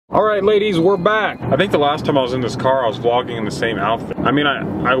All right, ladies, we're back. I think the last time I was in this car, I was vlogging in the same outfit. I mean,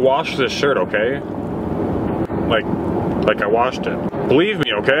 I washed this shirt, okay? Like I washed it. Believe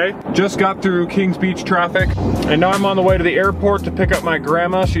me, okay? Just got through Kings Beach traffic, and now I'm on the way to the airport to pick up my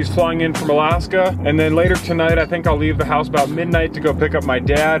grandma. She's flying in from Alaska, and then later tonight, I think I'll leave the house about midnight to go pick up my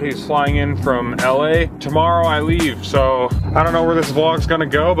dad, who's flying in from LA. Tomorrow I leave, so I don't know where this vlog's gonna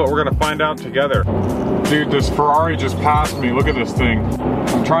go, but we're gonna find out together. Dude, this Ferrari just passed me. Look at this thing.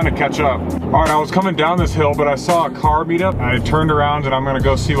 I'm trying to catch up. All right, I was coming down this hill, but I saw a car meetup. I turned around and I'm gonna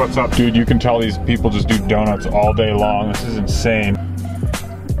go see what's up. Dude, you can tell these people just do donuts all day long. This is insane.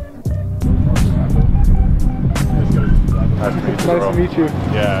 Nice to meet you.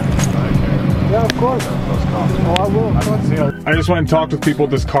 Yeah. Yeah, of course. Oh, I will. I just went and talked with people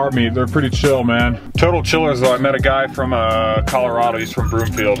at this car meet. They're pretty chill, man. Total chillers though. I met a guy from Colorado. He's from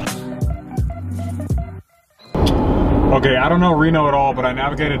Broomfield. Okay, I don't know Reno at all, but I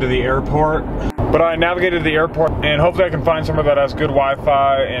navigated to the airport. And hopefully I can find somewhere that has good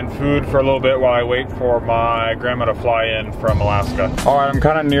Wi-Fi and food for a little bit while I wait for my grandma to fly in from Alaska. All right, I'm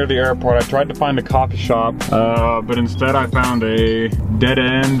kind of near the airport. I tried to find a coffee shop, but instead I found a dead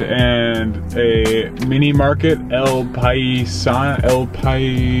end and a mini market, El Paisano.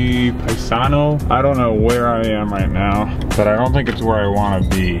 I don't know where I am right now, but I don't think it's where I want to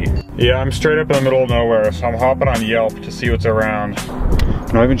be. Yeah, I'm straight up in the middle of nowhere, so I'm hopping on Yelp to see what's around.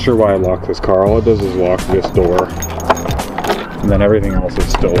 I'm not even sure why I locked this car. All it does is lock this door. And then everything else is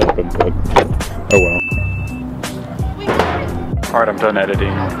still open, but oh well. Alright, I'm done editing.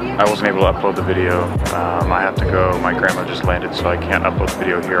 I wasn't able to upload the video. I have to go. My grandma just landed, so I can't upload the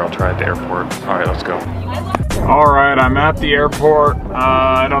video here. I'll try at the airport. Alright, let's go. Alright, I'm at the airport.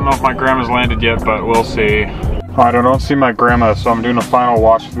 I don't know if my grandma's landed yet, but we'll see. Alright, I don't see my grandma, so I'm doing a final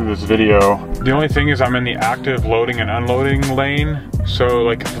watch through this video. The only thing is I'm in the active loading and unloading lane, so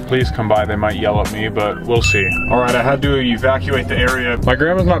like if the police come by, they might yell at me, but we'll see. Alright, I had to evacuate the area. My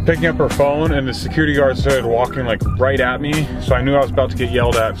grandma's not picking up her phone, and the security guard started walking like right at me, so I knew I was about to get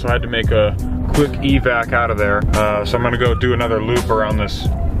yelled at, so I had to make a quick evac out of there. So I'm gonna go do another loop around this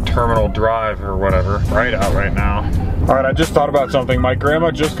Terminal Drive or whatever, right out right now. Alright, I just thought about something. My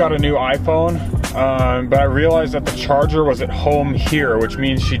grandma just got a new iPhone, but I realized that the charger was at home here, which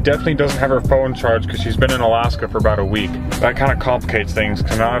means she definitely doesn't have her phone charged because she's been in Alaska for about a week. That kind of complicates things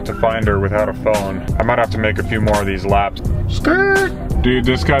because now I have to find her without a phone. I might have to make a few more of these laps. Skirt! Dude,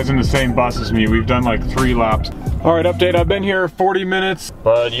 this guy's in the same bus as me. We've done like 3 laps. Alright, update. I've been here 40 minutes,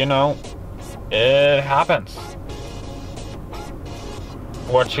 but you know, it happens.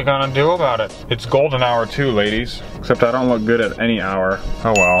 What you gonna do about it? It's golden hour too, ladies. Except I don't look good at any hour.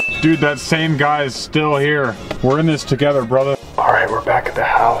 Oh well. Dude, that same guy is still here. We're in this together, brother. All right, we're back at the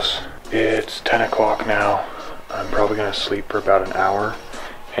house. It's 10 o'clock now. I'm probably gonna sleep for about an hour,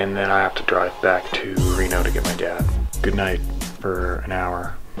 and then I have to drive back to Reno to get my dad. Good night for an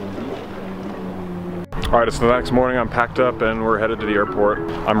hour. All right, it's the next morning. I'm packed up and we're headed to the airport.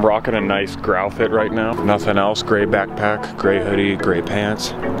 I'm rocking a nice growl fit right now. Nothing else. Gray backpack, gray hoodie, gray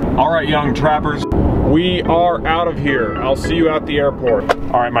pants. All right, young trappers, we are out of here. I'll see you at the airport.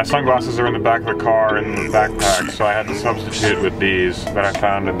 All right, my sunglasses are in the back of the car and the backpack, so I had to substitute with these that I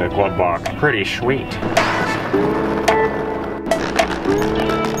found in the glove box. Pretty sweet.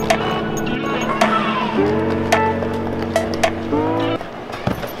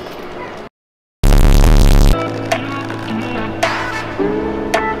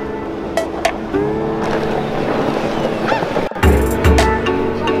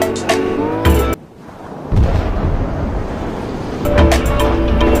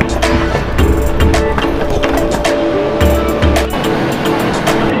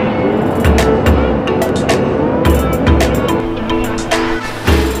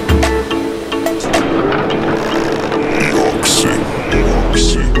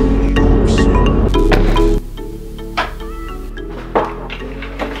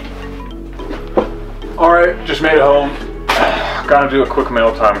 Alright, just made it home. Gotta do a quick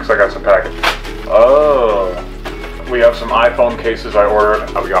mail time because I got some package. Oh, we have some iPhone cases I ordered.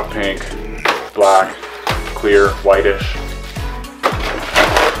 We got pink, black, clear, whitish.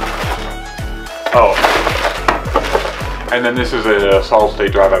 Oh, and then this is a solid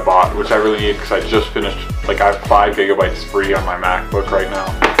state drive I bought, which I really need because I just finished, like I have 5 gigabytes free on my MacBook right now.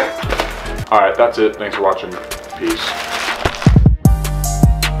 Alright, that's it. Thanks for watching. Peace.